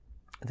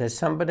There's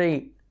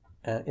somebody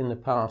in the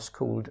past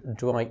called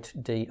Dwight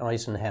D.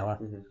 Eisenhower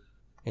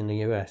in the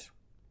US.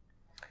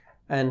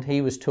 And he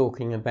was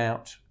talking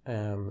about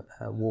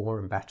war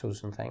and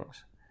battles and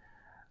things.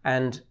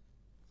 And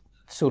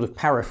sort of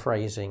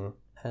paraphrasing,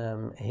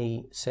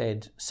 he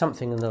said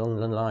something along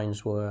the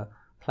lines were,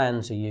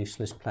 plans are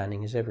useless,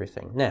 planning is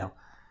everything. Now,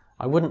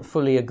 I wouldn't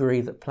fully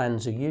agree that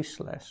plans are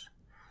useless,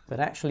 but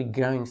actually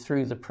going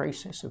through the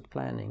process of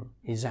planning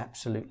is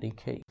absolutely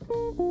key.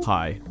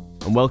 Hi,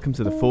 and welcome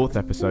to the 4th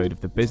episode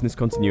of the Business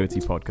Continuity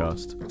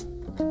Podcast.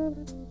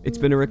 It's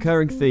been a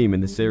recurring theme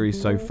in the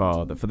series so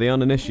far that for the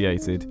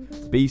uninitiated,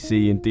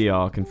 BC and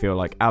DR can feel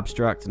like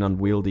abstract and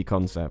unwieldy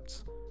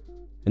concepts.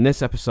 In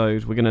this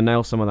episode, we're going to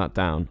nail some of that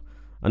down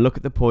and look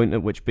at the point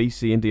at which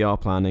BC and DR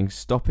planning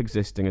stop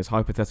existing as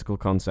hypothetical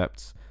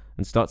concepts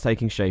and start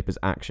taking shape as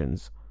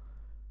actions.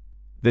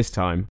 This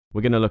time,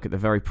 we're going to look at the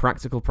very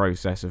practical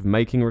process of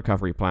making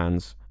recovery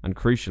plans and,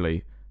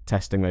 crucially,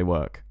 testing they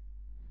work.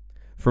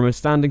 From a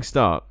standing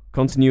start,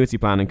 continuity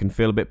planning can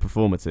feel a bit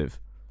performative.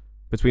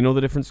 Between all the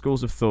different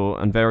schools of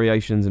thought and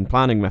variations in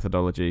planning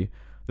methodology,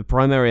 the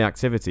primary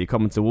activity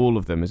common to all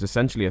of them is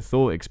essentially a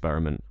thought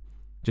experiment,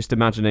 just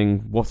imagining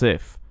what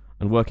if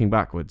and working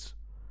backwards.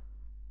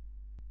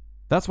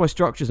 That's why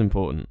structure is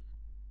important,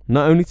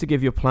 not only to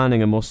give your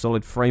planning a more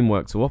solid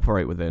framework to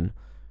operate within,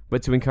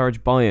 but to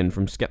encourage buy-in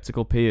from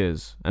skeptical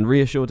peers and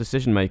reassure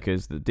decision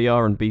makers that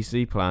DR and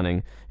BC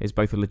planning is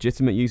both a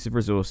legitimate use of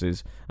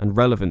resources and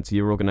relevant to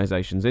your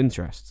organisation's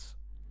interests.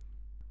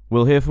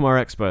 We'll hear from our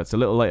experts a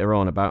little later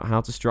on about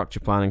how to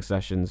structure planning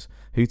sessions,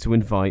 who to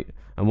invite,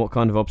 and what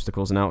kind of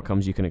obstacles and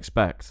outcomes you can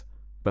expect.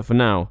 But for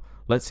now,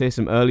 let's hear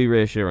some early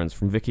reassurance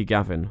from Vicky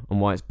Gavin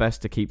on why it's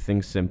best to keep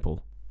things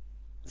simple.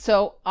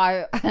 So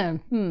I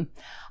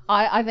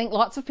think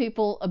lots of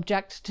people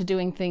object to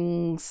doing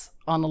things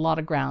on a lot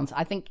of grounds.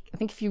 I think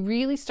if you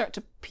really start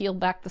to peel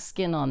back the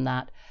skin on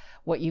that,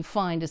 what you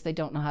find is they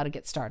don't know how to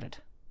get started,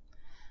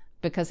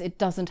 because it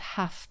doesn't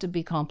have to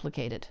be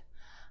complicated.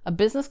 A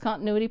business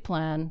continuity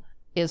plan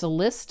is a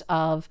list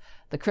of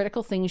the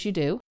critical things you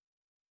do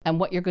and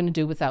what you're going to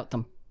do without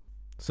them.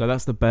 So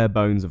that's the bare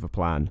bones of a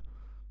plan.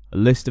 A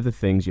list of the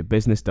things your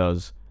business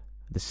does,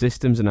 the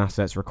systems and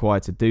assets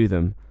required to do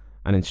them,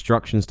 and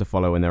instructions to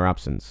follow in their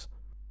absence.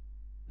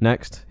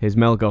 Next, here's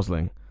Mel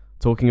Gosling,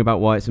 talking about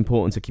why it's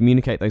important to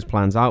communicate those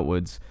plans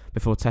outwards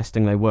before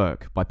testing they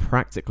work by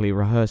practically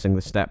rehearsing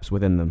the steps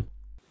within them.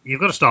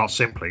 You've got to start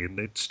simply,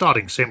 and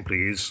starting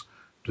simply is,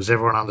 does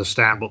everyone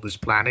understand what this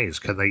plan is?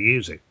 Can they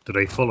use it? Do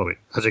they follow it?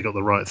 Has it got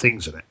the right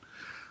things in it?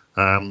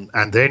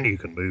 And then you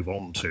can move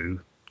on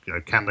to,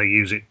 can they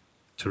use it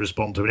to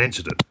respond to an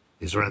incident?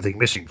 Is there anything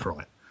missing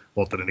from it?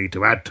 What do they need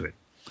to add to it?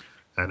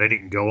 And then you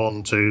can go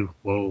on to,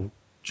 well,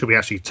 should we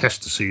actually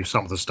test to see if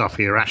some of the stuff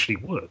here actually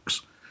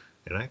works?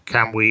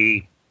 Can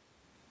we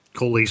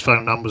call these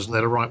phone numbers and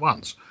they're the right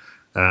ones?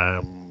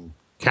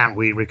 Can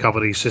we recover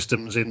these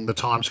systems in the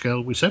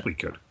timescale we said we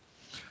could?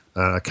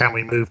 Can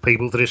we move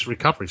people to this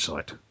recovery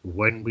site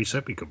when we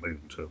said we could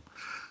move them to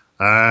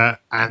them?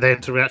 And then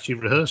to actually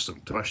rehearse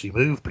them, to actually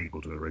move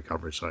people to a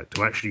recovery site,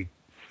 to actually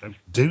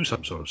do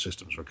some sort of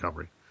systems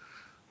recovery.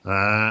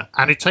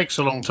 And it takes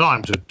a long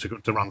time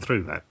to run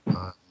through that.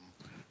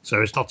 So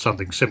it's not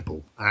something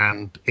simple,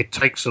 and it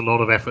takes a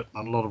lot of effort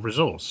and a lot of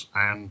resource.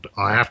 And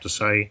I have to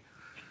say,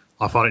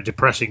 I find it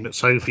depressing that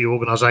so few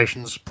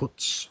organisations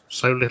put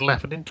so little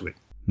effort into it.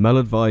 Mel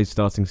advised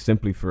starting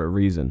simply for a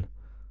reason.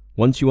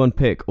 Once you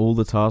unpick all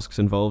the tasks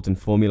involved in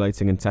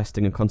formulating and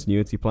testing a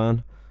continuity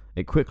plan,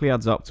 it quickly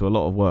adds up to a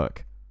lot of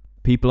work.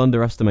 People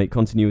underestimate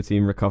continuity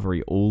and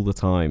recovery all the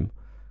time.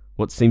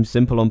 What seems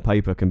simple on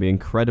paper can be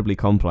incredibly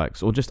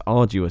complex or just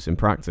arduous in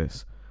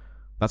practice.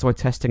 That's why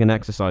testing and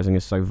exercising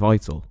is so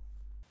vital.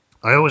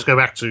 I always go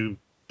back to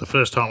the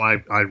first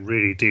time I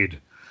really did,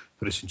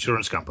 for this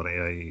insurance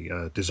company,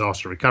 a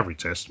disaster recovery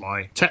test.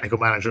 My technical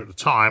manager at the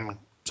time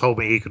told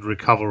me he could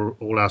recover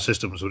all our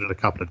systems within a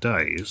couple of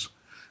days,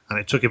 and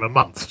it took him a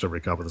month to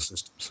recover the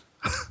systems.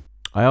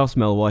 I asked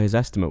Mel why his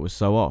estimate was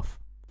so off.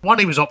 One,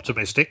 he was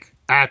optimistic.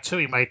 Two,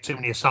 he made too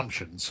many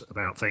assumptions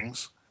about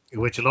things,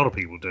 which a lot of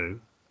people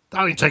do.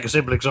 I can take a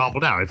simple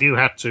example now. If you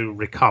had to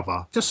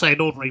recover, just say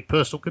an ordinary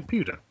personal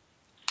computer,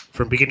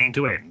 from beginning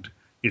to end,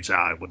 you'd say,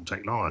 it wouldn't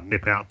take long. I'd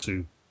nip out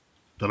to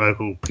the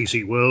local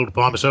PC World,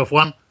 buy myself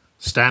one,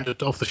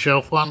 standard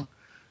off-the-shelf one,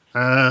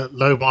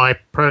 load my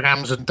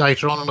programs and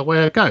data on, and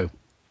away I go.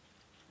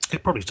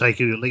 It'd probably take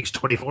you at least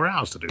 24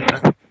 hours to do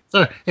that.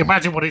 So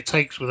imagine what it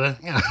takes with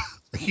a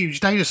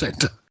huge data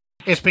center.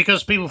 It's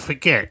because people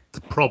forget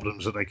the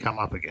problems that they come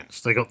up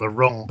against. They got the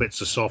wrong bits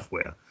of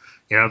software.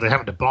 They're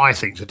having to buy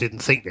things they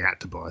didn't think they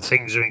had to buy.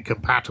 Things are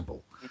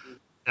incompatible.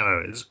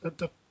 It's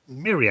a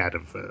myriad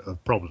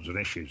of problems and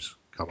issues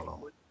come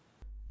along.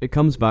 It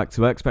comes back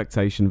to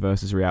expectation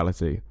versus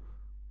reality.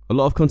 A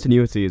lot of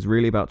continuity is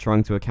really about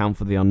trying to account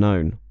for the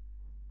unknown.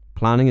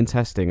 Planning and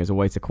testing is a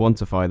way to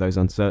quantify those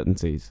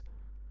uncertainties.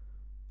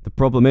 The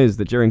problem is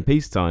that during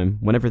peacetime,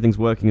 when everything's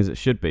working as it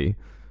should be,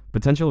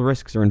 potential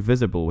risks are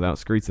invisible without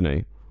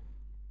scrutiny.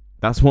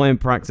 That's why in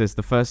practice,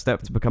 the first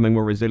step to becoming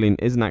more resilient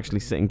isn't actually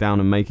sitting down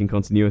and making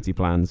continuity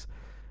plans.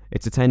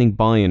 It's attaining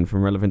buy-in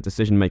from relevant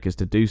decision makers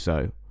to do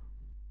so.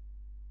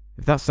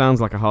 If that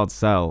sounds like a hard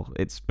sell,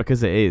 it's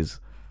because it is.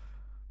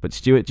 But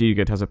Stuart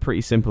Duguid has a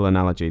pretty simple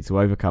analogy to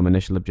overcome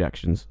initial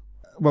objections.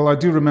 Well, I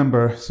do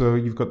remember, so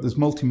you've got this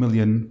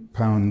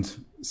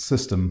multi-million-pound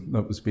system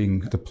that was being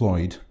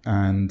deployed,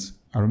 and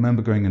I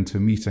remember going into a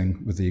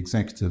meeting with the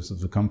executives of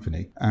the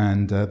company,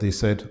 and they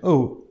said,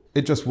 "Oh,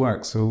 it just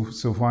works, so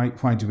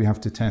why do we have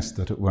to test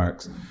that it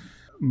works?"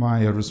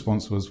 My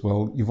response was,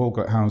 "Well, you've all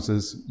got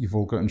houses, you've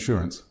all got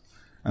insurance."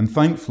 And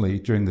thankfully,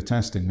 during the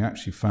testing, we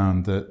actually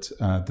found that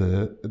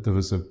there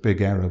was a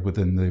big error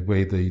within the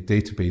way the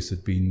database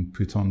had been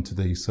put onto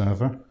the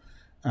server.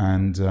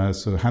 And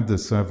so had the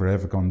server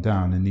ever gone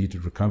down and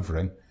needed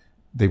recovering,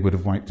 they would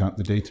have wiped out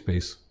the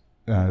database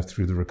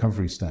through the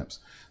recovery steps.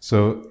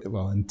 So,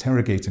 well,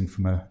 interrogating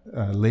from a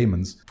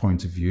layman's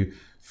point of view,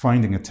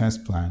 finding a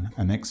test plan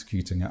and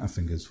executing it, I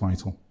think, is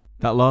vital.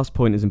 That last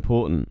point is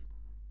important.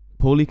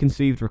 Poorly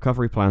conceived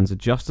recovery plans are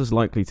just as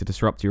likely to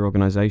disrupt your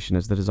organisation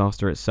as the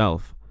disaster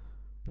itself.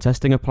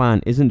 Testing a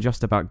plan isn't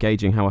just about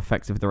gauging how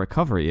effective the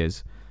recovery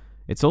is,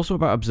 it's also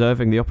about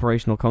observing the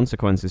operational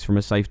consequences from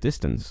a safe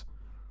distance.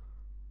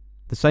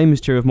 The same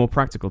is true of more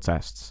practical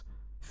tests.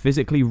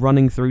 Physically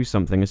running through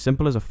something as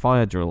simple as a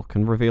fire drill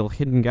can reveal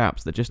hidden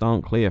gaps that just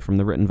aren't clear from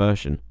the written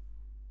version.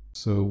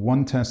 So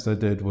one test I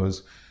did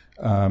was,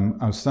 I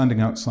was standing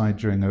outside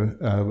during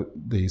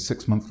the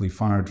 6-monthly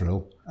fire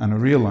drill, and I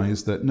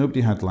realised that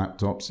nobody had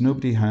laptops,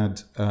 nobody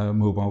had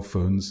mobile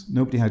phones,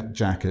 nobody had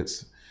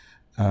jackets.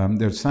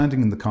 They were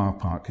standing in the car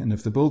park, and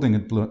if the building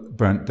had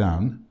burnt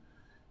down,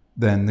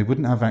 then they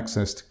wouldn't have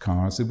access to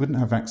cars, they wouldn't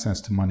have access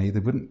to money,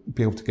 they wouldn't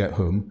be able to get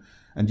home.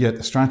 And yet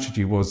the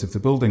strategy was, if the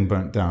building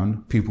burnt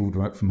down, people would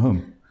work from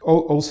home.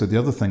 Also, the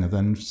other thing I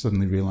then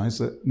suddenly realised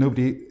that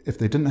nobody, if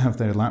they didn't have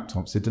their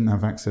laptops, they didn't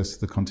have access to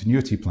the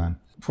continuity plan.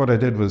 What I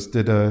did was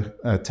did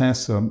a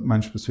test, so I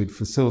managed to persuade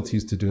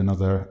facilities to do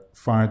another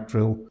fire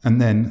drill. And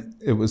then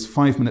it was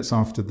 5 minutes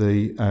after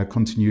the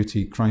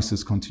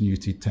crisis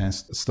continuity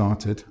test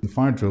started. The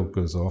fire drill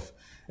goes off,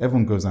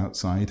 everyone goes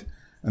outside.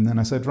 And then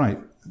I said, right,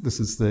 this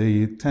is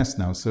the test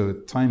now. So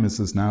time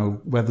is now,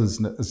 weather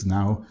is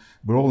now.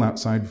 We're all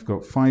outside. We've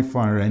got 5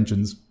 fire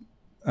engines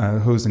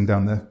hosing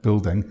down the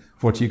building.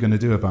 What are you going to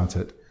do about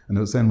it? And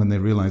it was then when they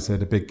realised they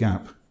had a big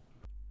gap.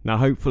 Now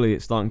hopefully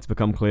it's starting to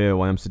become clear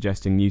why I'm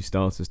suggesting new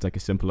starters take a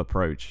simple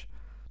approach.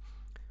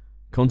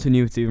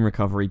 Continuity and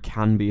recovery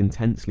can be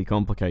intensely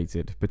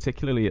complicated,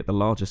 particularly at the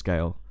larger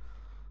scale.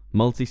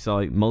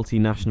 Multi-site,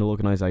 multinational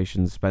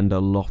organisations spend a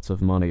lot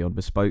of money on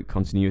bespoke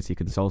continuity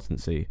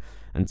consultancy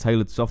and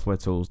tailored software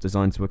tools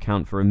designed to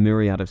account for a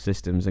myriad of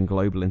systems and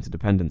global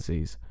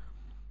interdependencies.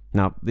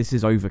 Now, this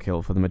is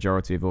overkill for the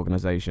majority of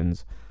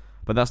organisations,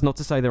 but that's not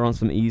to say there aren't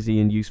some easy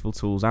and useful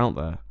tools out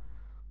there.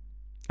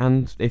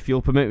 And if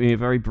you'll permit me a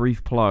very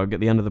brief plug at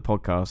the end of the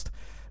podcast,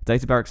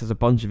 DataBarracks has a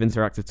bunch of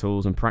interactive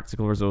tools and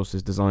practical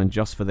resources designed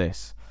just for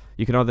this.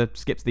 You can either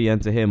skip to the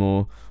end to him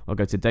or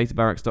go to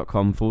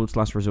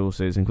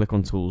databarracks.com/resources and click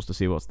on tools to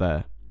see what's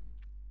there.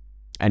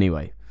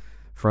 Anyway,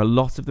 for a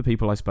lot of the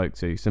people I spoke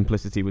to,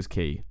 simplicity was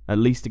key, at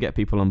least to get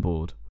people on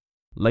board.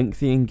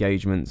 Lengthy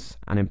engagements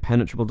and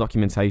impenetrable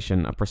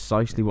documentation are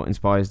precisely what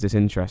inspires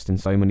disinterest in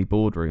so many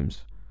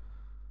boardrooms.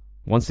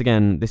 Once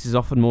again, this is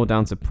often more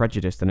down to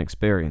prejudice than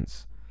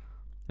experience.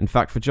 In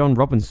fact, for John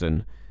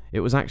Robinson, it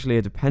was actually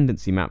a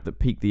dependency map that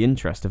piqued the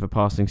interest of a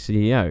passing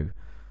CEO,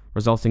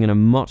 resulting in a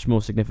much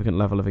more significant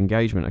level of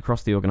engagement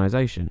across the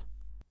organisation.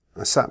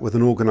 I sat with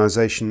an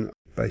organisation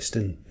based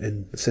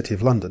in the City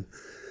of London.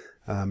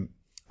 I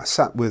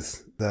sat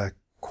with their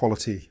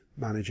quality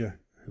manager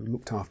who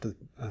looked after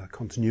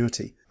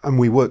continuity, and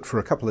we worked for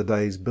a couple of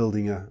days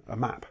building a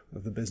map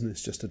of the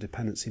business, just a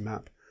dependency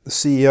map. The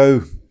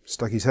CEO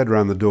stuck his head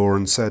around the door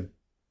and said,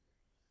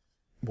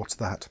 "What's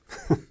that?"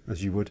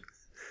 as you would.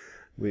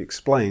 We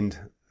explained.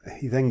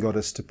 He then got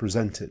us to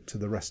present it to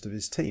the rest of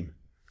his team.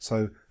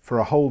 So for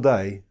a whole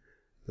day,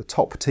 the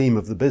top team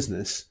of the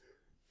business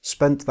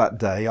spent that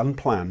day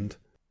unplanned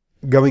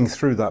going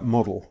through that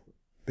model,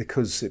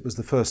 because it was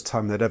the first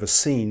time they'd ever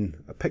seen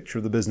a picture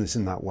of the business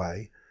in that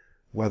way,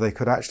 where they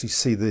could actually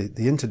see the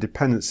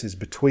interdependencies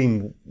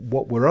between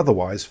what were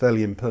otherwise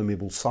fairly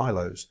impermeable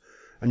silos.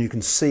 And you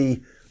can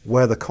see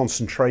where the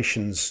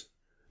concentrations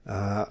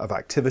of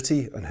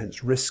activity and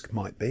hence risk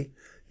might be.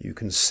 You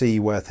can see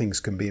where things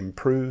can be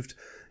improved.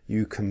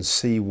 You can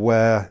see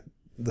where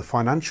the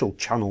financial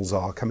channels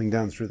are coming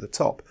down through the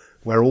top,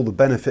 where all the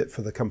benefit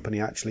for the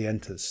company actually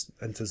enters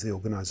the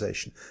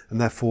organisation,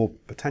 and therefore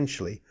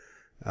potentially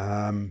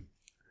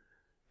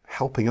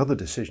helping other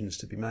decisions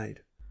to be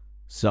made.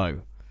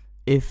 So,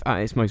 if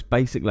at its most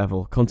basic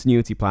level,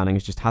 continuity planning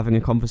is just having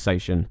a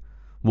conversation,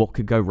 what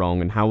could go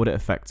wrong and how would it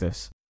affect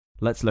us?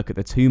 Let's look at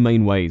the 2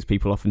 main ways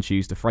people often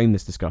choose to frame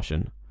this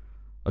discussion,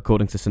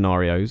 according to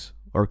scenarios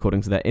or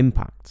according to their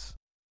impacts.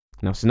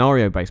 Now,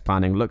 scenario-based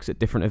planning looks at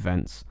different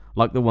events,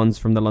 like the ones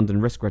from the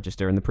London Risk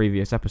Register in the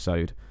previous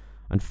episode,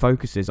 and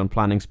focuses on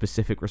planning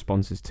specific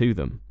responses to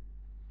them.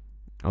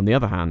 On the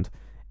other hand,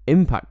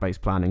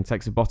 impact-based planning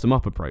takes a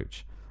bottom-up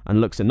approach and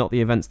looks at not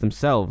the events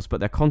themselves but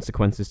their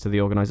consequences to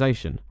the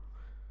organisation.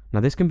 Now,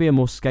 this can be a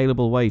more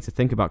scalable way to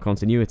think about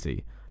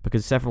continuity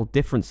because several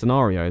different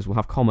scenarios will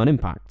have common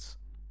impacts.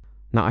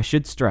 Now, I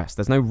should stress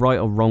there's no right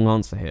or wrong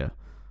answer here.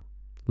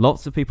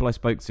 Lots of people I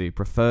spoke to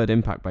preferred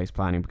impact-based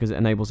planning because it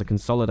enables a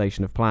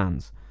consolidation of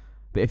plans.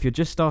 But if you're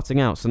just starting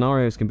out,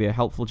 scenarios can be a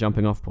helpful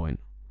jumping-off point.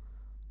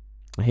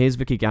 Here's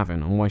Vicky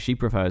Gavin on why she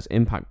prefers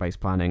impact-based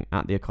planning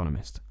at The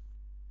Economist.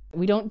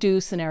 We don't do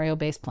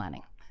scenario-based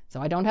planning.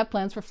 So I don't have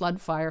plans for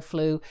flood, fire,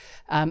 flu,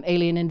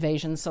 alien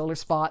invasion, solar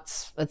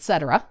spots,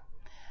 etc.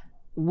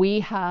 We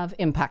have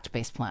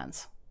impact-based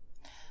plans.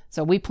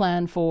 So we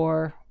plan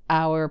for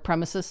our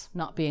premises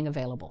not being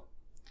available.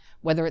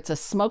 Whether it's a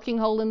smoking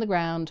hole in the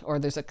ground or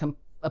there's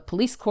a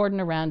police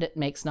cordon around it,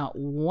 makes not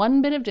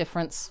one bit of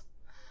difference.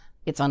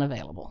 It's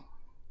unavailable.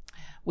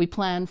 We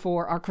plan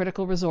for our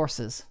critical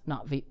resources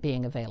not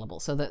being available,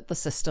 so that the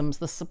systems,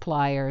 the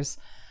suppliers,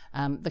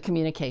 the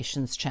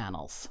communications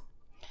channels.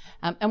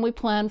 And we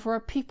plan for our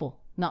people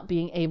not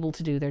being able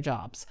to do their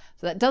jobs.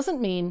 So that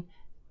doesn't mean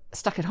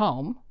stuck at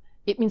home.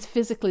 It means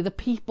physically the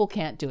people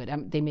can't do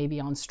it. They may be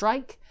on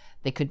strike.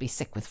 They could be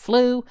sick with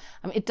flu.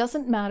 It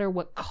doesn't matter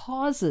what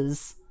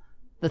causes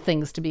the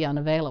things to be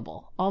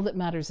unavailable. All that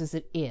matters is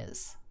it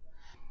is.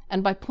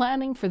 And by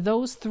planning for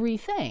those three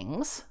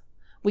things,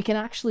 we can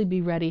actually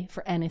be ready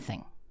for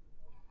anything.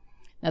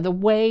 Now, the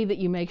way that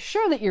you make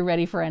sure that you're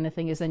ready for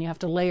anything is then you have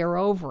to layer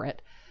over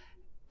it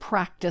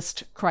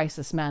practiced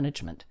crisis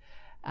management.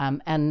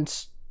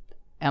 And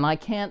I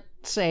can't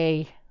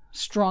say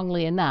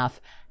strongly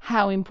enough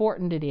how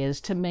important it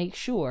is to make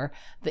sure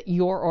that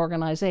your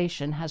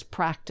organization has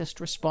practiced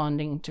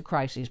responding to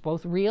crises,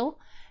 both real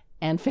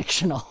and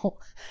fictional.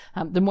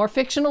 The more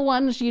fictional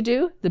ones you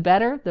do, the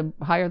better, the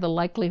higher the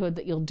likelihood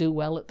that you'll do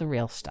well at the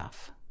real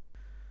stuff.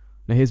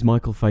 Now here's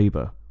Michael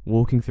Faber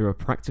walking through a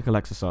practical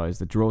exercise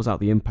that draws out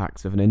the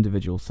impacts of an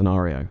individual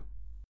scenario.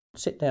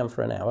 Sit down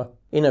for an hour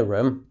in a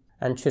room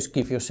and just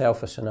give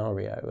yourself a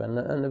scenario.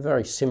 And a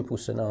very simple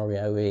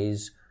scenario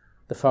is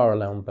the fire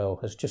alarm bell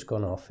has just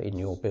gone off in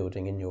your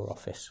building, in your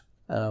office,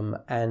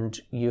 and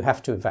you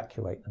have to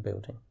evacuate the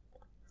building.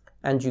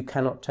 And you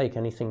cannot take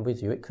anything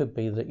with you. It could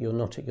be that you're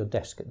not at your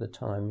desk at the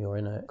time, you're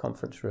in a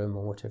conference room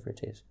or whatever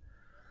it is.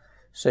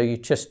 So you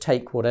just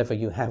take whatever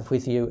you have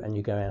with you and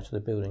you go out of the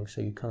building.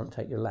 So you can't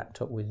take your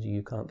laptop with you,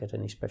 you can't get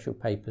any special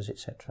papers,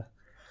 etc.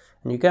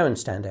 And you go and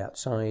stand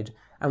outside,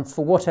 and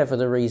for whatever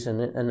the reason,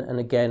 and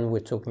again we're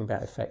talking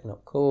about effect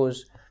not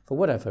cause, for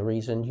whatever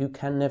reason you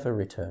can never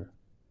return.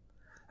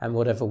 And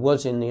whatever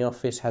was in the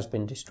office has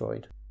been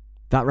destroyed.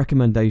 That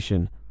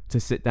recommendation to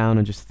sit down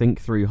and just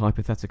think through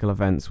hypothetical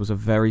events was a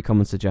very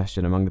common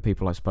suggestion among the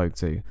people I spoke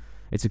to.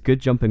 It's a good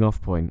jumping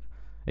off point.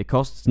 It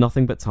costs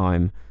nothing but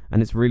time,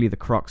 and it's really the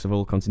crux of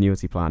all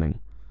continuity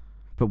planning.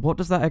 But what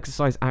does that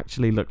exercise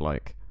actually look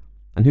like?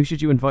 And who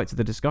should you invite to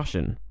the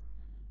discussion?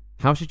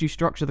 How should you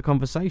structure the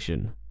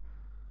conversation?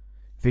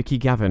 Vicky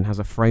Gavin has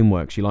a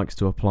framework she likes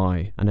to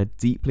apply and a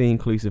deeply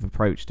inclusive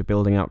approach to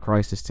building out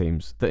crisis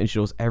teams that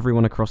ensures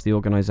everyone across the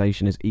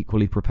organisation is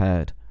equally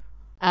prepared.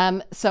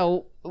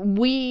 So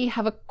we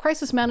have a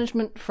crisis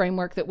management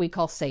framework that we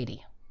call SAIDI.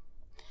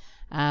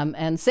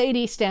 And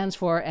SAIDI stands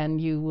for,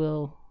 and you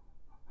will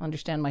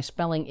understand my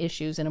spelling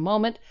issues in a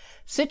moment,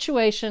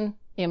 situation,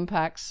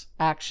 impacts,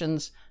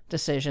 actions,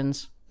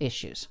 decisions,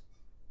 issues.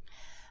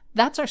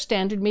 That's our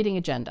standard meeting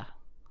agenda.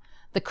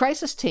 The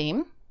crisis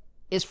team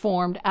is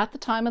formed at the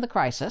time of the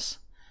crisis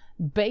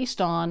based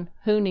on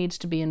who needs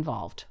to be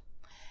involved.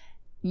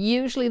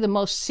 Usually the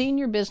most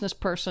senior business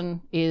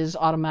person is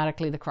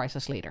automatically the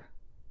crisis leader.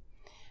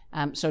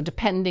 So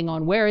depending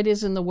on where it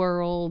is in the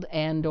world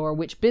and or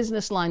which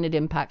business line it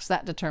impacts,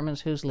 that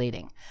determines who's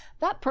leading.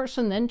 That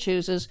person then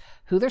chooses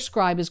who their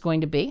scribe is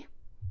going to be,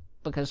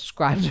 because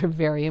scribes are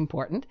very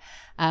important.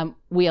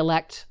 We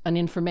elect an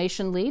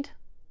information lead,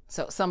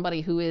 so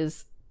somebody who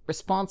is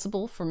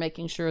responsible for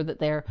making sure that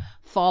they're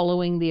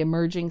following the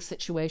emerging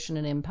situation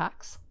and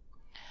impacts.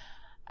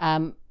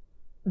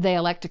 They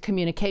elect a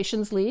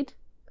communications lead,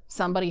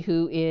 somebody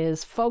who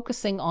is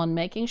focusing on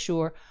making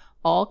sure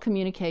all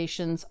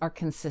communications are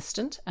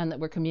consistent and that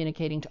we're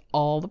communicating to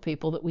all the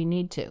people that we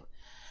need to.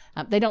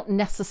 They don't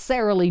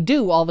necessarily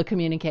do all the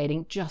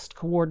communicating, just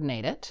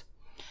coordinate it.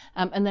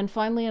 And then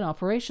finally, an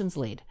operations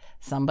lead,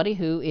 somebody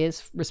who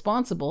is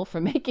responsible for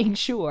making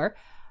sure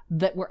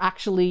that we're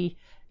actually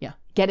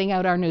getting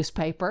out our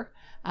newspaper,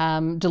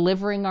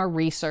 delivering our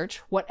research,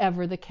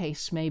 whatever the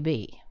case may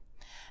be.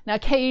 Now,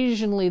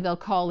 occasionally they'll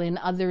call in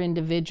other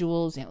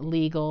individuals,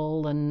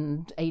 legal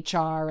and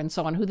HR and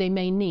so on, who they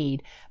may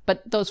need.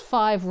 But those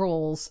 5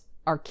 roles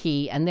are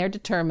key, and they're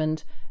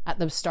determined at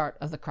the start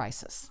of the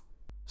crisis.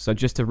 So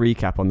just to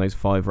recap on those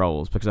 5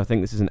 roles, because I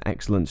think this is an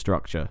excellent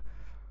structure.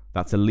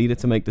 That's a leader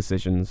to make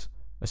decisions,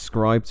 a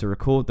scribe to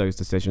record those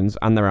decisions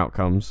and their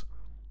outcomes,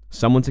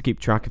 someone to keep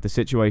track of the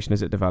situation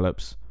as it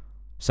develops,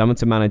 someone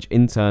to manage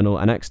internal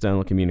and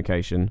external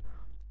communication,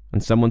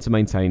 and someone to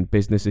maintain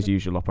business as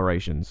usual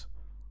operations.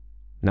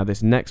 Now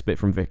this next bit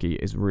from Vicky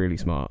is really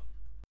smart.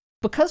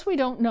 Because we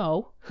don't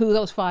know who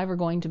those 5 are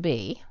going to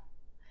be,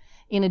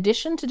 in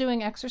addition to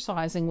doing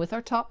exercising with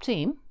our top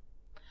team,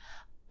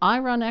 I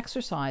run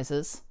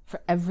exercises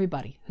for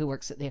everybody who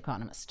works at The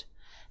Economist.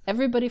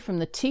 Everybody from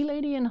the tea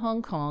lady in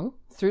Hong Kong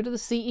through to the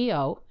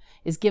CEO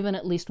is given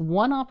at least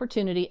one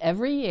opportunity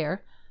every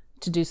year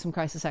to do some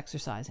crisis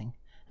exercising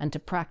and to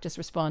practice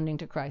responding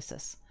to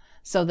crisis.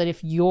 So that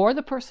if you're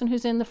the person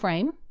who's in the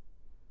frame,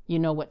 you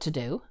know what to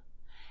do.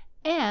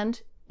 And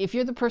if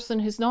you're the person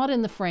who's not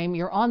in the frame,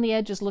 you're on the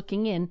edges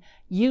looking in,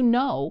 you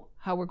know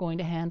how we're going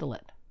to handle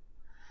it.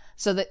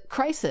 So that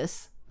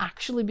crisis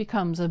actually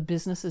becomes a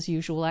business as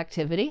usual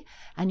activity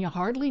and you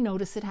hardly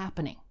notice it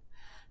happening.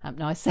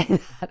 Now I say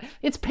that,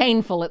 it's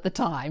painful at the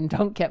time,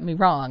 don't get me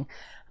wrong,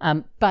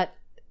 but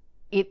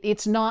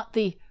it's not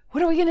the,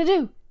 what are we going to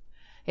do?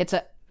 It's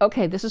a,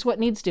 okay, this is what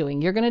needs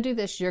doing. You're going to do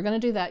this, you're going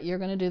to do that, you're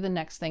going to do the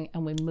next thing,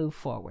 and we move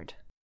forward.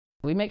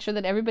 We make sure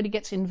that everybody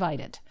gets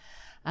invited.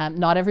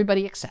 Not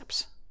everybody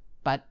accepts,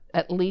 but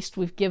at least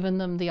we've given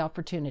them the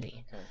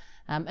opportunity. Okay.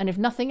 And if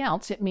nothing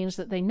else, it means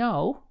that they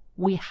know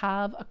we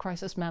have a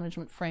crisis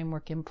management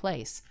framework in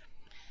place.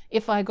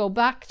 If I go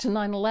back to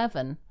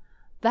 9/11,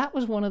 that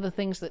was one of the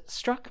things that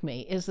struck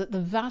me, is that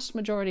the vast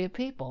majority of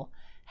people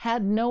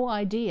had no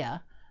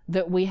idea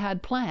that we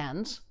had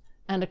plans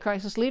and a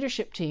crisis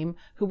leadership team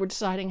who were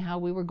deciding how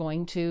we were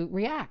going to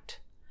react.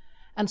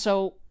 And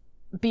so,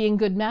 being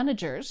good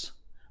managers,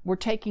 were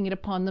taking it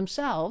upon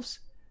themselves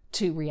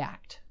to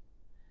react.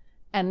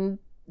 And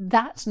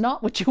that's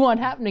not what you want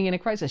happening in a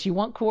crisis. You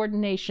want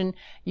coordination,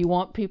 you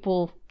want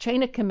people,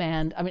 chain of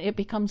command. I mean, it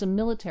becomes a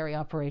military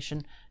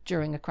operation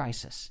during a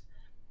crisis.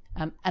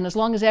 And as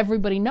long as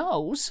everybody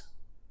knows,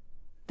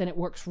 then it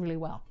works really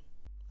well.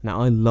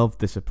 Now, I love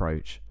this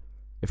approach.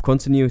 If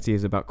continuity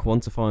is about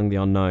quantifying the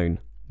unknown,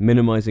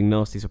 minimising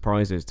nasty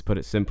surprises, to put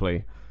it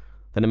simply,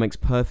 then it makes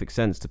perfect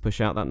sense to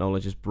push out that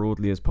knowledge as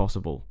broadly as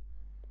possible.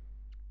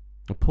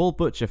 Paul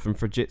Butcher from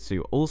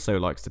Fujitsu also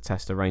likes to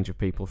test a range of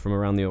people from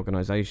around the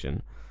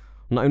organisation,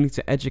 not only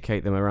to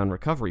educate them around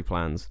recovery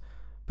plans,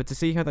 but to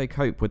see how they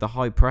cope with the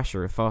high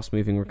pressure of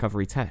fast-moving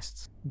recovery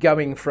tests.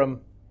 Going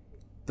from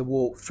the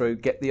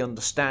walkthrough, get the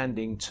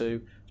understanding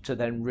to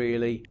then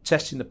really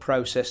testing the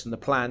process and the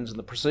plans and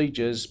the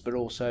procedures, but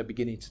also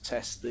beginning to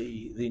test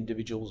the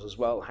individuals as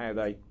well, how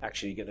they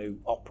actually going to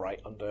operate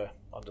under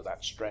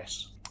that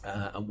stress.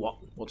 And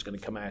what's going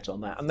to come out on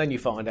that, and then you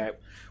find out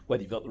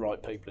whether you've got the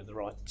right people in the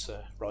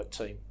right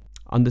team.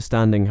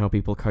 Understanding how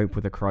people cope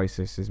with a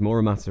crisis is more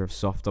a matter of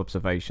soft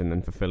observation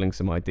than fulfilling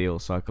some ideal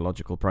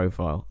psychological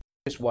profile.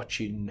 Just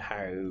watching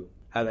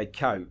how they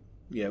cope.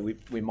 You know,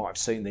 we might have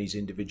seen these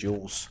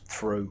individuals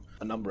through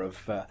a number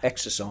of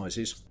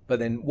exercises, but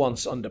then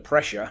once under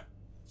pressure,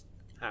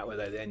 how are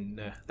they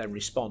then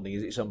responding?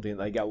 Is it something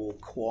that they go all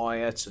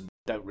quiet and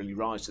don't really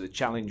rise to the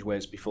challenge,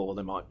 whereas before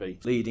they might be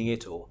leading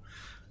it, or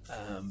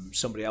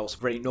somebody else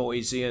very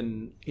noisy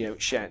and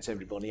shouts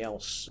everybody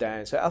else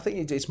down? So I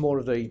think it's more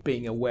of the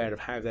being aware of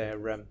how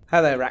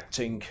they're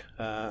acting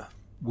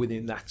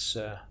within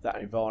that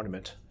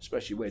environment,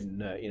 especially when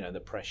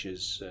the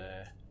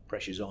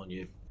pressure's on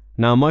you.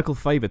 Now, Michael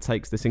Faber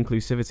takes this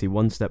inclusivity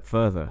one step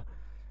further.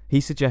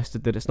 He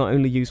suggested that it's not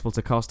only useful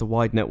to cast a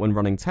wide net when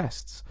running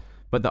tests,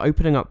 but that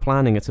opening up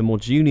planning at a more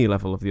junior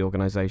level of the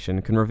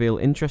organisation can reveal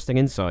interesting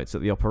insights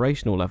at the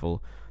operational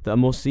level that a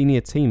more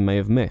senior team may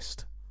have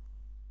missed.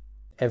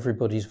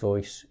 Everybody's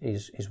voice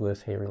is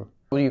worth hearing.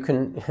 Well, you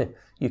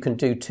can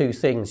do two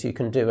things. You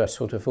can do a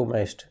sort of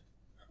almost,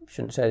 I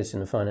shouldn't say this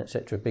in the finance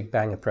sector, a big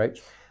bang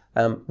approach,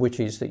 which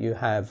is that you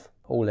have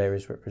all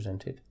areas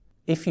represented.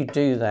 If you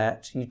do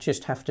that, you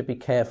just have to be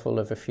careful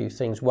of a few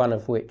things, one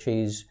of which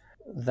is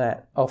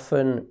that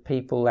often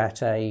people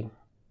at a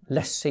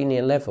less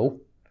senior level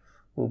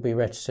will be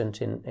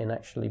reticent in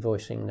actually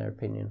voicing their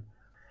opinion.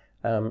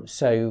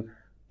 So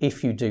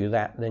if you do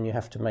that, then you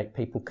have to make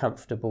people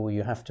comfortable.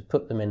 You have to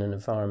put them in an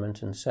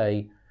environment and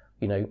say,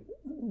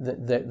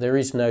 there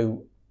is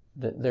no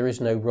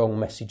wrong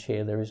message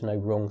here. There is no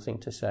wrong thing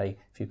to say.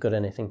 If you've got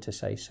anything to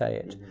say, say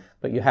it. Mm-hmm.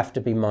 But you have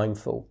to be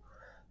mindful.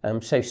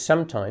 So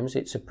sometimes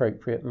it's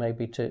appropriate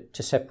maybe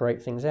to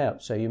separate things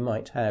out. So you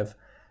might have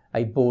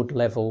a board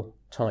level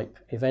type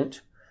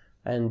event,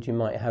 and you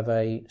might have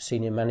a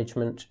senior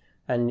management,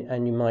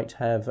 and you might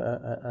have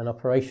an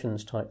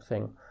operations type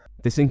thing.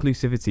 This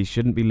inclusivity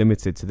shouldn't be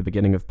limited to the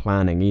beginning of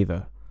planning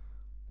either.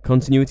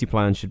 Continuity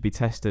plans should be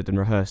tested and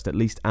rehearsed at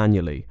least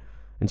annually,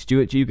 and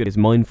Stuart Duguid is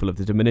mindful of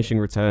the diminishing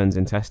returns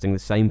in testing the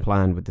same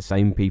plan with the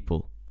same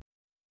people.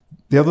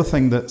 The other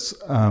thing that's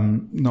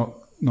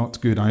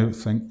not good, I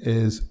think,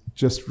 is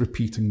just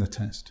repeating the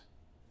test.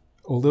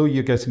 Although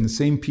you're getting the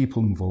same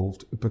people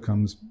involved, it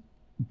becomes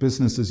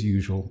business as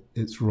usual.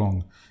 It's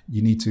wrong.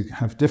 You need to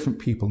have different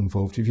people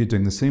involved. If you're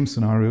doing the same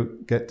scenario,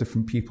 get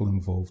different people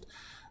involved.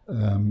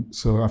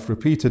 So I've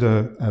repeated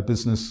a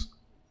business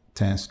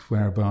test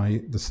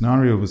whereby the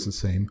scenario was the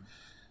same,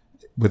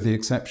 with the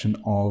exception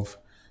of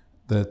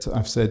that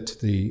I've said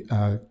to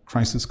the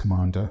crisis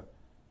commander,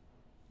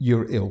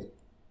 "You're ill,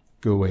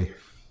 go away."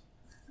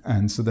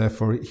 And so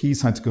therefore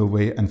he's had to go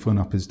away and phone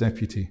up his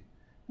deputy.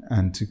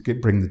 and to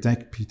bring the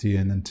deputy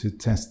in and to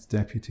test the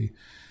deputy.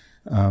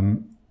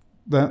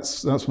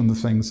 That's one of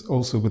the things.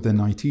 Also within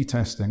IT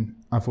testing,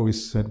 I've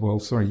always said, well,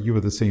 sorry, you were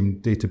the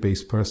same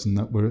database person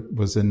that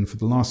was in for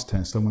the last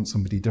test. I want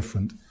somebody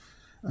different.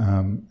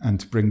 And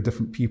to bring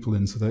different people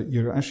in so that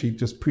you're actually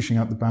just pushing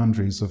out the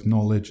boundaries of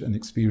knowledge and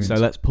experience. So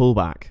let's pull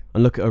back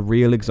and look at a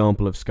real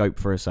example of scope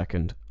for a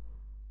second.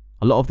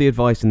 A lot of the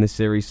advice in this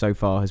series so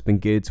far has been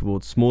geared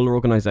towards smaller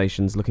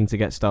organisations looking to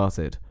get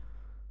started.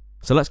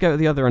 So let's go to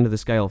the other end of the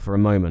scale for a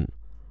moment.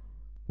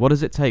 What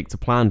does it take to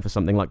plan for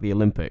something like the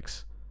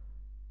Olympics?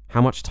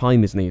 How much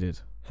time is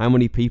needed? How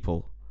many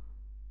people?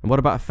 And what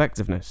about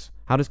effectiveness?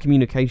 How does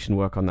communication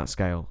work on that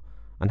scale?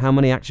 And how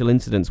many actual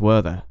incidents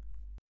were there?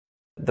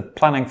 The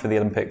planning for the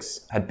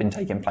Olympics had been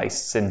taking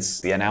place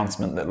since the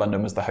announcement that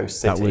London was the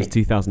host city. That was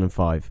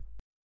 2005.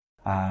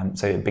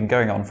 So it had been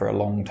going on for a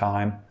long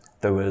time.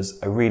 There was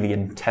a really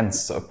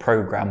intense sort of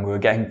programme. We were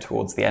getting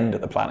towards the end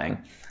of the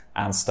planning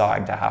and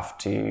starting to have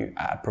to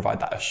provide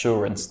that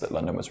assurance that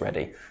London was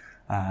ready.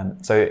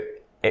 So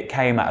it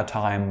came at a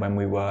time when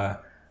we were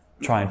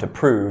trying to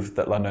prove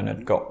that London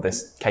had got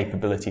this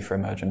capability for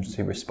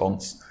emergency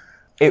response.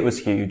 It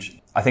was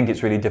huge. I think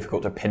it's really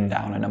difficult to pin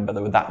down a number.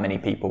 There were that many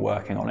people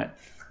working on it.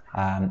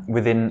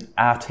 Within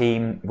our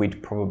team,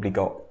 we'd probably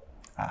got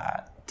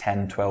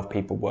 10, 12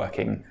 people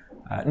working,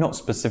 not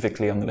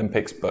specifically on the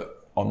Olympics, but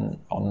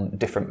on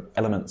different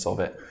elements of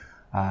it.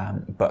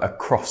 But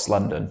across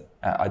London,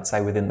 I'd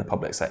say within the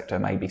public sector,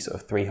 maybe sort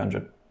of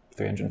 300,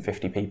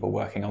 350 people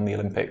working on the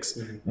Olympics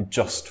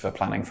just for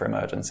planning for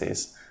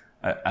emergencies.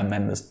 And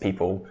then there's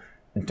people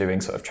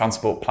doing sort of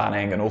transport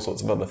planning and all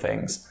sorts of other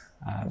things.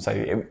 So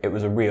it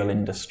was a real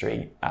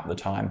industry at the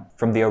time.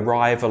 From the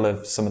arrival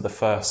of some of the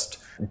first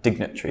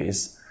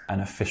dignitaries and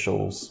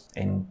officials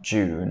in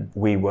June,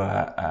 we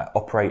were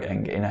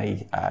operating in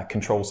a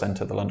control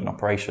centre, the London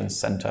Operations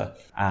Centre,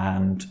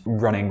 and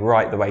running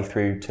right the way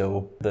through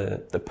till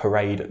the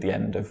parade at the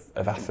end of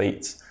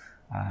athletes.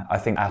 I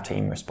think our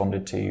team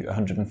responded to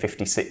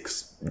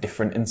 156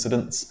 different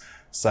incidents.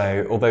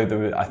 So although there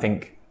were, I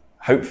think,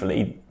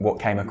 hopefully what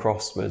came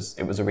across was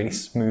it was a really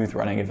smooth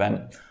running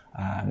event,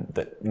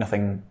 that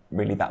nothing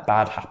really that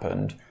bad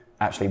happened.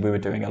 Actually, we were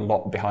doing a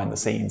lot behind the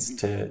scenes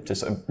to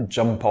sort of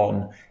jump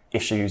on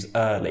issues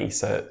early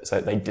so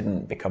they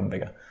didn't become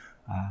bigger.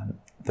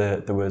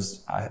 There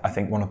was, I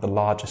think, one of the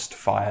largest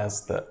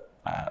fires that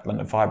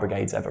London Fire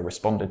Brigades ever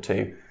responded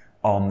to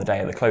on the day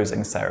of the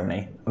closing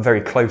ceremony,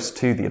 very close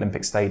to the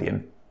Olympic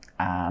Stadium,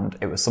 and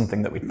it was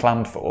something that we'd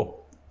planned for.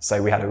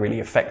 So we had a really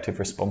effective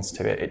response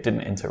to it. It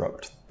didn't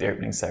interrupt the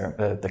opening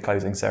the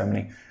closing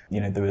ceremony.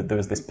 You know, there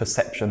was this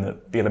perception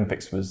that the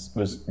Olympics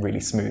was really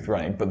smooth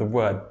running, but there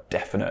were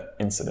definite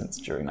incidents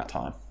during that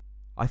time.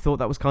 I thought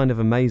that was kind of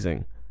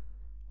amazing.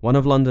 One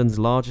of London's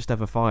largest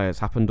ever fires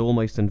happened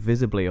almost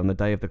invisibly on the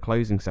day of the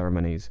closing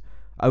ceremonies,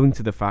 owing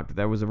to the fact that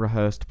there was a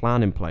rehearsed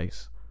plan in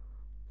place.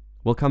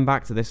 We'll come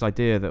back to this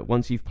idea that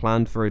once you've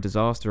planned for a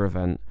disaster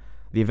event,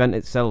 the event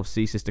itself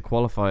ceases to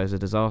qualify as a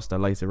disaster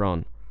later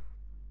on.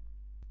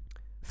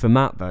 For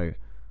Matt, though,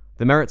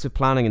 the merits of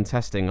planning and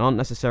testing aren't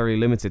necessarily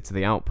limited to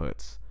the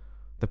outputs.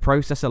 The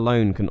process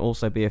alone can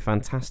also be a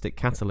fantastic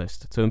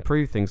catalyst to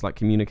improve things like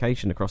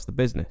communication across the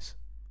business.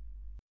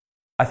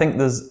 I think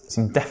there's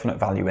some definite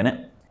value in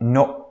it.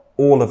 Not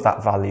all of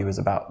that value is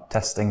about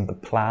testing the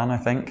plan, I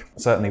think.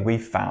 Certainly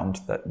we've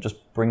found that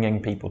just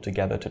bringing people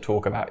together to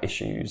talk about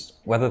issues,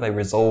 whether they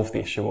resolve the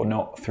issue or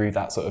not through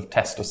that sort of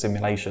test or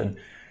simulation,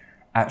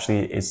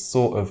 actually is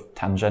sort of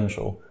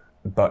tangential.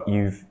 But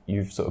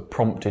you've sort of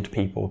prompted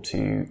people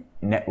to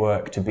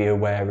network, to be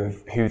aware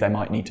of who they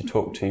might need to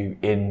talk to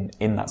in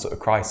that sort of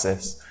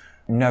crisis.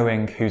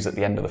 Knowing who's at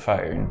the end of the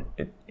phone,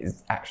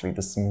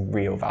 there's some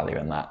real value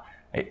in that.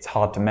 It's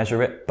hard to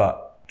measure it,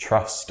 but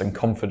trust and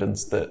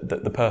confidence that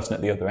the person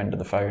at the other end of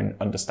the phone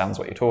understands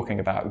what you're talking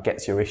about,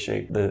 gets your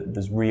issue.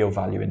 There's real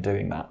value in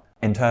doing that.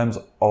 In terms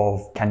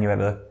of, can you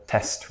ever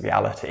test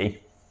reality?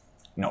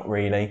 Not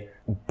really,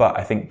 but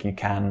I think you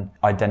can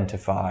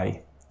identify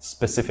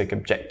specific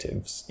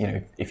objectives. You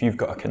know, if you've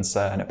got a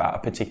concern about a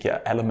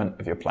particular element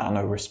of your plan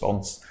or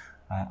response,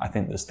 I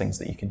think there's things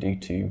that you can do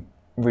to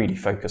really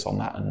focus on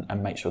that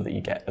and make sure that you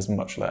get as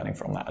much learning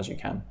from that as you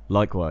can.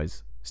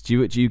 Likewise,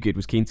 Stuart Dugard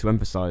was keen to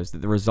emphasise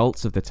that the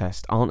results of the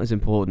test aren't as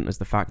important as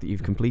the fact that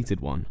you've completed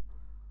one.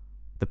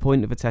 The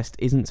point of a test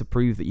isn't to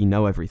prove that you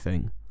know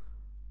everything.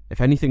 If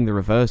anything, the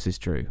reverse is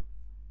true.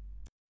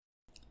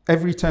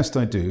 Every test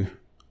I do,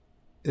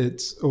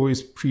 it's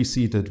always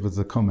preceded with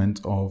the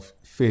comment of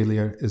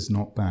failure is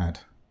not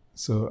bad.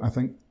 So I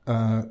think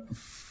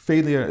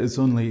failure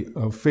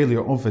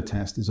of a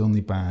test is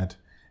only bad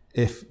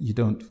if you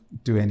don't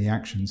do any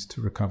actions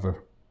to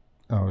recover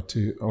or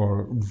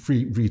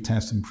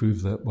retest and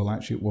prove that, well,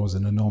 actually it was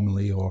an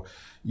anomaly, or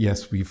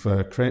yes, we've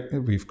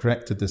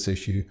corrected this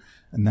issue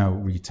and now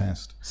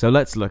retest. So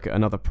let's look at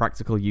another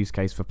practical use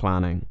case for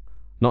planning,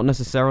 not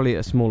necessarily at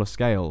a smaller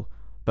scale,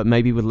 but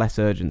maybe with less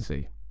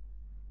urgency.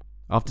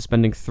 After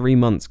spending 3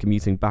 months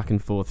commuting back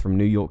and forth from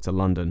New York to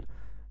London,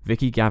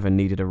 Vicky Gavin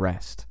needed a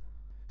rest.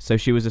 So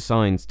she was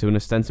assigned to an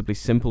ostensibly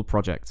simple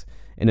project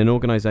in an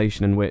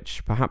organisation in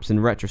which, perhaps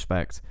in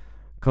retrospect,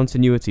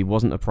 continuity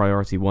wasn't a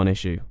priority one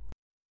issue.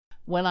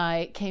 When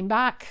I came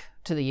back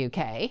to the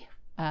UK,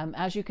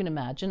 as you can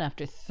imagine,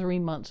 after 3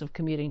 months of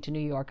commuting to New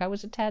York, I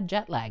was a tad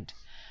jet lagged.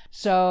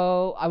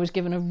 So I was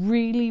given a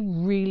really,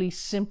 really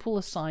simple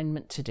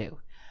assignment to do.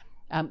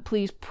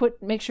 Please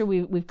make sure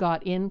we've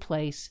got in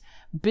place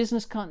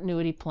business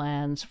continuity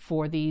plans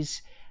for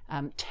these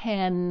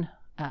 10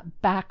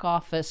 back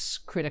office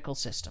critical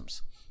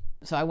systems.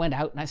 So I went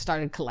out and I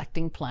started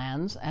collecting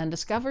plans and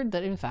discovered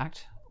that, in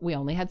fact, we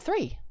only had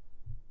 3.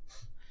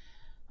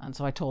 And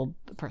so I told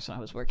the person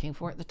I was working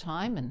for at the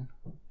time, and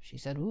she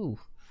said, ooh,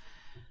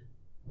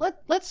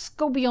 let's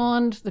go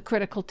beyond the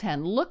critical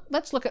 10.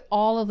 Let's look at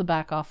all of the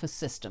back office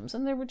systems.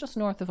 And there were just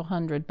north of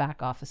 100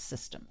 back office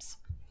systems.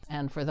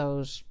 And for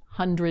those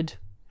 100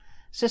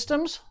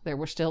 systems, there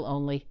were still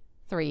only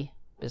 3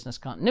 business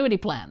continuity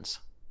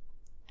plans.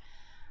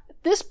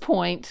 At this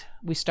point,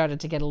 we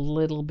started to get a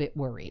little bit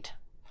worried.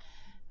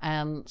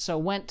 And so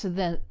went to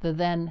the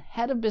then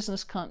head of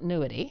business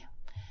continuity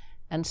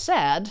and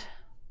said,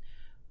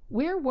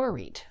 we're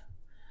worried.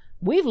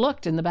 We've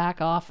looked in the back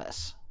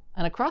office,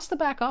 and across the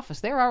back office,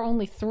 there are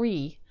only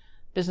 3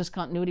 business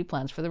continuity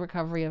plans for the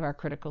recovery of our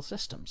critical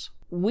systems.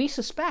 We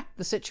suspect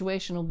the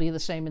situation will be the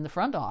same in the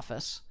front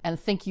office and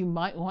think you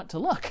might want to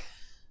look.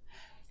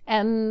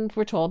 And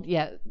we're told,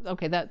 yeah,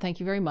 okay, thank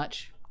you very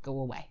much, go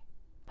away.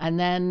 And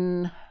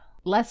then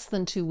less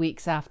than 2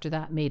 weeks after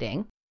that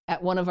meeting,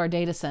 at one of our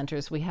data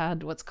centers, we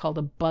had what's called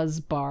a buzz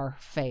bar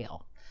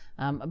fail.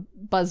 A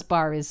buzz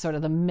bar is sort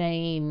of the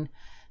main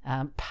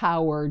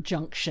power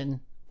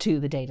junction to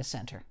the data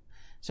center.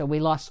 So we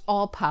lost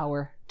all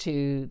power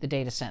to the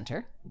data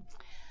center.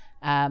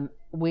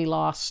 We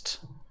lost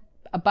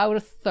about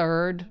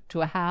 1/3 to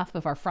 1/2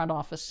 of our front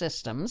office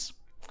systems,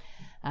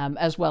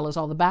 as well as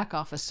all the back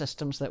office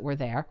systems that were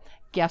there.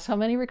 Guess how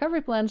many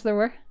recovery plans there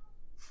were?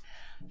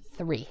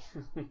 3.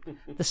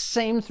 The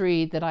same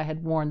 3 that I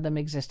had warned them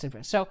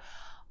existed. So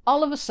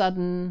all of a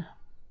sudden,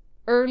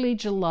 early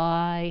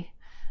July,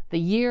 the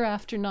year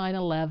after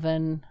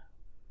 9/11,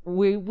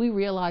 we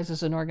realized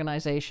as an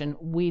organization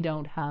we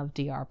don't have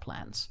DR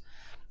plans.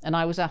 And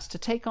I was asked to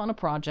take on a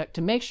project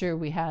to make sure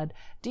we had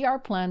DR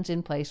plans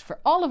in place for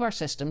all of our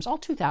systems, all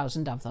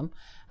 2,000 of them,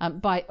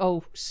 by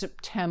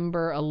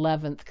September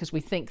 11th, because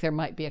we think there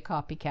might be a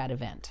copycat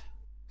event.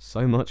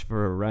 So much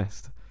for a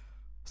rest.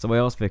 So I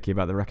asked Vicky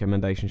about the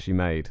recommendations she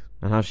made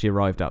and how she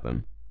arrived at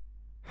them.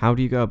 How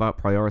do you go about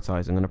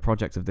prioritising on a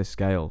project of this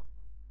scale?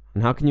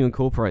 And how can you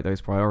incorporate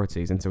those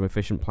priorities into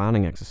efficient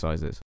planning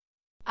exercises?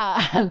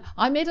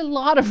 I made a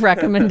lot of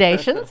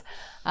recommendations.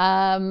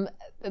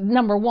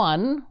 Number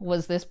 1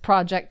 was this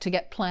project to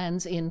get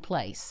plans in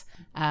place.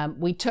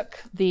 We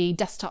took the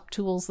desktop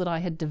tools that I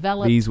had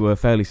developed. These were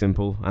fairly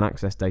simple, an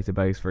Access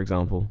database, for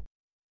example.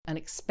 And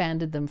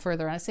expanded them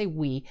further. I say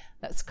we,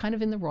 that's kind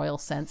of in the royal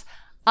sense.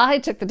 I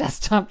took the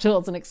desktop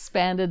tools and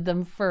expanded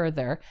them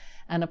further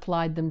and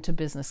applied them to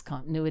business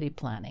continuity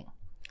planning.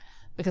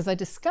 Because I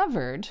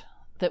discovered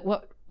that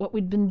what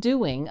we'd been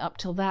doing up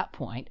till that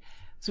point,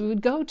 so we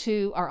would go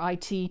to our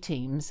IT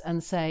teams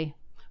and say,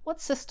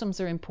 what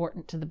systems are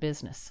important to the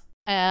business?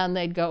 And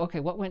they'd go, okay,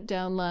 what went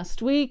down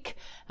last week?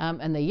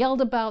 And they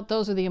yelled about,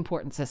 those are the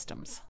important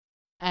systems.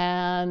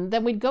 And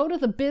then we'd go to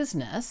the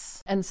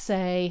business and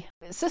say,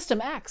 System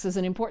X is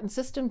an important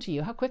system to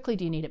you. How quickly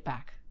do you need it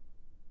back?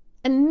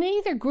 And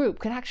neither group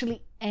could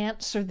actually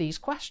answer these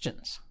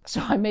questions.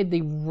 So I made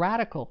the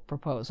radical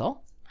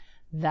proposal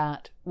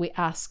that we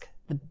ask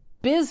the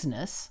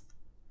business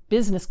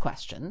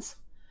questions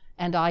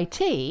and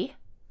IT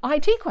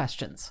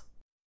questions.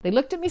 They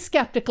looked at me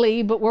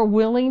skeptically, but were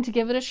willing to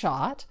give it a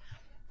shot.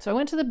 So I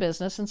went to the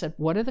business and said,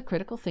 what are the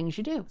critical things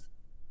you do?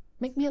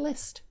 Make me a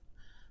list.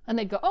 And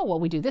they'd go, oh, well,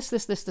 we do this,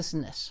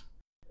 and this.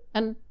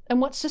 And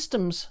what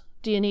systems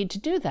do you need to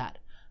do that?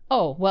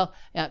 Oh, well,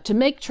 to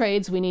make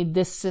trades, we need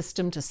this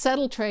system. To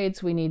settle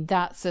trades, we need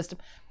that system.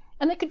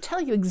 And they could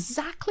tell you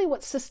exactly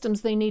what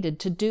systems they needed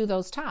to do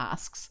those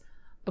tasks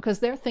because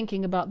they're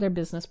thinking about their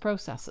business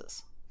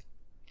processes.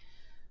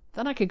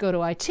 Then I could go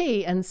to IT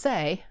and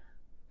say,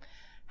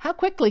 how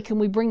quickly can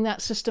we bring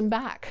that system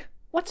back?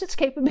 What's its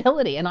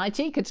capability? And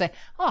IT could say,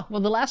 oh,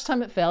 well, the last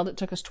time it failed, it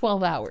took us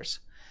 12 hours.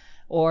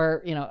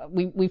 Or,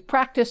 we've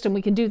practiced and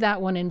we can do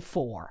that one in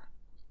 4,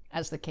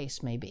 as the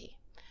case may be.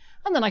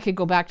 And then I could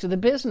go back to the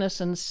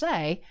business and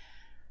say,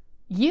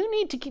 you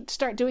need to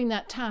start doing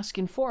that task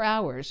in 4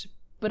 hours,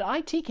 but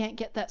IT can't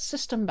get that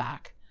system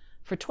back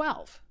for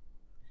 12.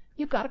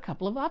 You've got a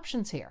couple of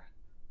options here.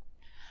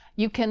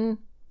 You can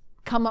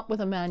come up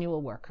with a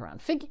manual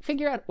workaround,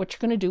 figure out what you're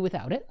going to do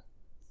without it.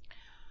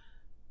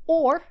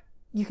 Or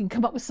you can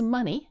come up with some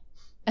money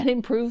and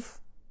improve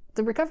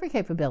the recovery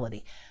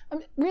capability. I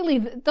mean, really,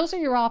 those are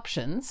your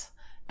options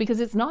because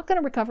it's not going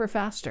to recover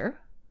faster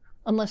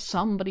unless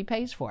somebody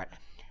pays for it.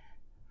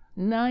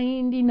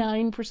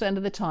 99%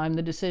 of the time,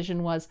 the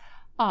decision was,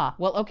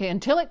 well, okay,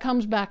 until it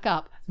comes back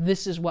up,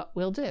 this is what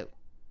we'll do.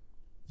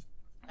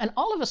 And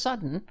all of a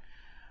sudden,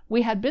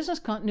 we had business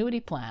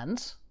continuity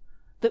plans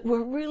that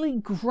were really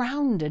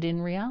grounded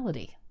in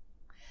reality.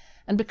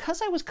 And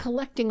because I was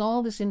collecting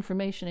all this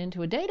information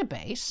into a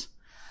database,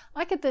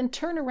 I could then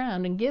turn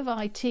around and give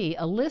IT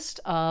a list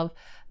of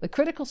the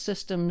critical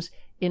systems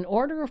in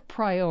order of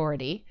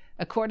priority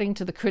according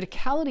to the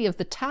criticality of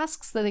the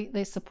tasks that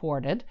they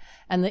supported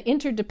and the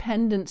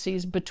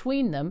interdependencies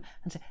between them,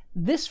 and say,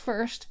 this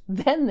first,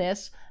 then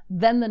this,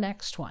 then the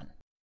next one.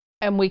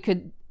 And we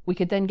could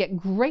then get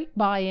great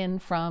buy-in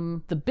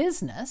from the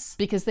business,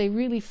 because they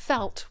really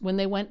felt when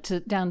they went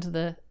down to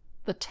the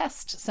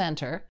test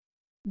center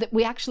that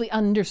we actually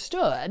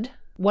understood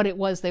what it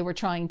was they were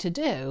trying to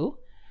do,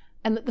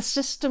 and that the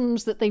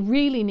systems that they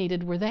really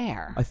needed were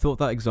there. I thought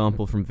that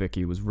example from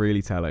Vicky was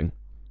really telling.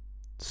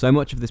 So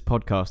much of this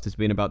podcast has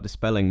been about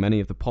dispelling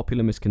many of the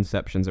popular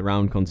misconceptions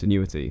around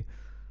continuity,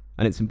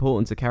 and it's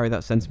important to carry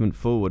that sentiment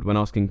forward when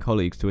asking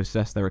colleagues to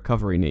assess their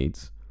recovery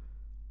needs.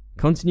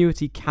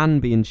 Continuity can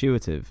be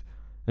intuitive,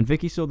 and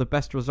Vicky saw the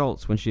best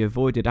results when she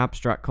avoided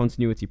abstract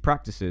continuity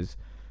practices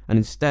and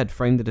instead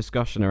framed the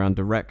discussion around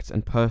direct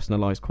and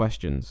personalised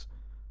questions.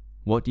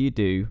 What do you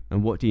do,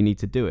 and what do you need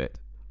to do it?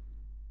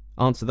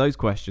 Answer those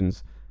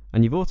questions,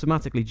 and you've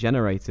automatically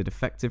generated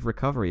effective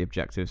recovery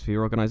objectives for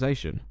your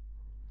organisation.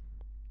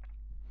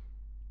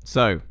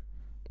 So,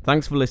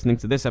 thanks for listening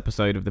to this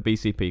episode of the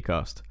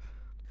BCPcast.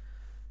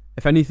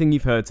 If anything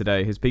you've heard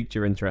today has piqued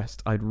your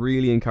interest, I'd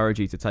really encourage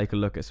you to take a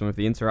look at some of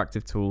the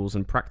interactive tools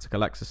and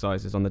practical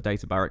exercises on the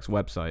Data Barracks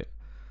website.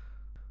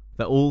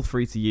 They're all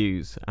free to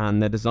use,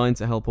 and they're designed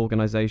to help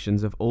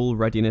organisations of all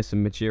readiness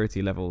and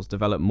maturity levels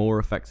develop more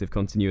effective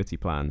continuity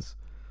plans.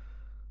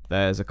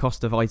 There's a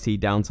cost of IT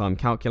downtime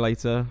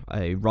calculator,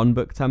 a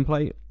runbook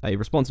template, a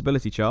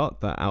responsibility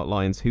chart that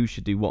outlines who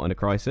should do what in a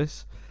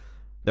crisis.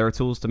 There are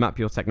tools to map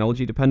your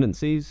technology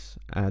dependencies,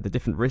 the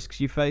different risks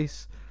you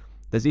face.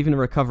 There's even a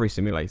recovery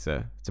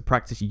simulator to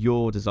practice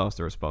your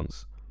disaster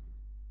response.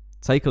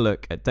 Take a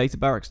look at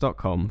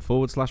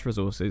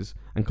databarracks.com/resources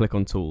and click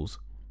on tools.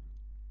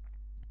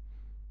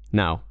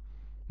 Now,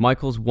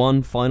 Michael's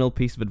one final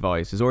piece of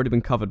advice has already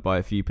been covered by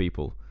a few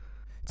people.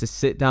 To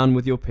sit down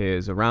with your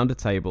peers around a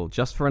table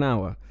just for an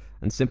hour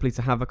and simply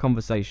to have a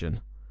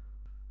conversation.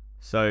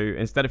 So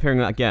instead of hearing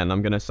that again,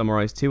 I'm going to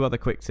summarise 2 other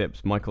quick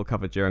tips Michael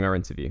covered during our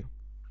interview.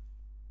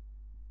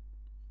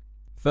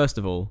 First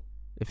of all,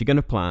 if you're going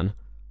to plan,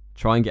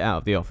 try and get out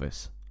of the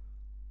office.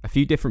 A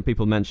few different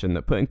people mentioned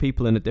that putting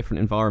people in a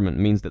different environment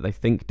means that they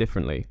think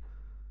differently.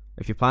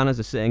 If your planners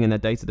are sitting in their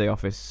day-to-day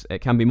office, it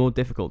can be more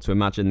difficult to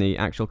imagine the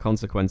actual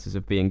consequences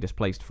of being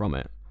displaced from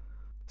it.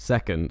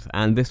 Second,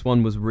 and this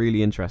one was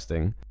really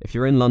interesting, if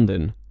you're in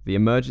London, the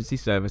emergency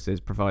services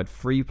provide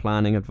free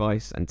planning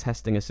advice and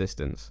testing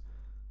assistance.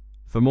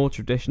 For more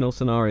traditional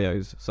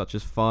scenarios, such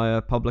as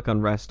fire, public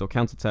unrest, or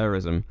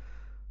counter-terrorism,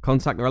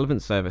 contact the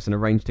relevant service and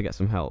arrange to get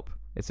some help.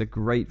 It's a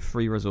great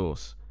free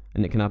resource,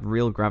 and it can add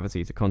real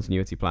gravity to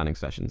continuity planning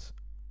sessions.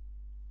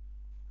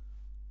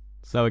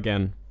 So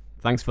again,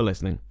 thanks for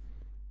listening.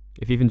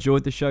 If you've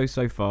enjoyed the show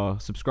so far,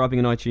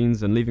 subscribing on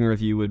iTunes and leaving a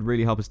review would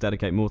really help us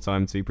dedicate more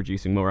time to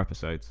producing more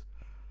episodes.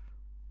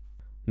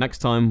 Next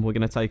time, we're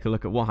going to take a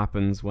look at what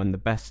happens when the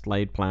best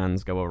laid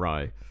plans go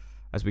awry,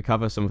 as we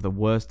cover some of the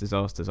worst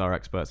disasters our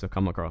experts have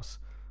come across,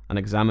 and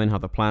examine how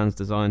the plans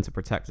designed to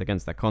protect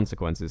against their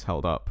consequences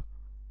held up.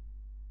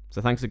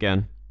 So thanks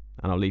again,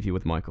 and I'll leave you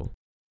with Michael.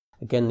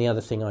 Again, the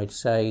other thing I'd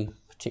say,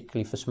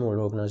 particularly for smaller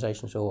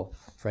organisations or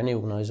for any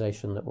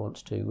organisation that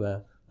wants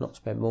to not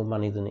spend more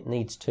money than it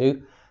needs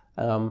to,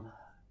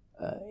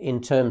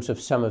 in terms of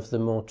some of the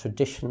more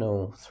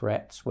traditional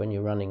threats when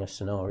you're running a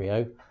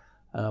scenario,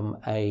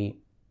 a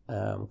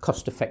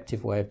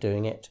cost-effective way of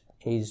doing it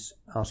is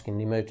asking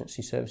the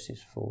emergency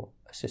services for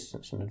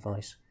assistance and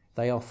advice.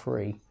 They are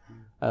free.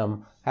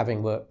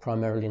 Having worked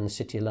primarily in the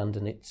City of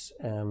London, it's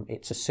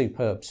a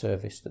superb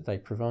service that they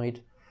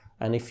provide.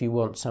 And if you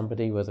want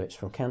somebody, whether it's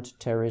from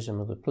counter-terrorism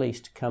or the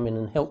police, to come in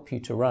and help you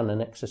to run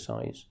an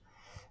exercise,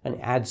 and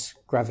it adds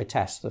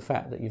gravitas to the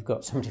fact that you've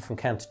got somebody from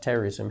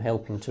counter-terrorism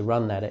helping to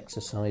run that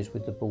exercise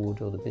with the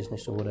board or the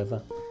business or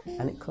whatever,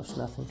 and it costs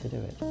nothing to do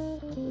it.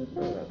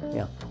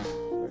 Yeah.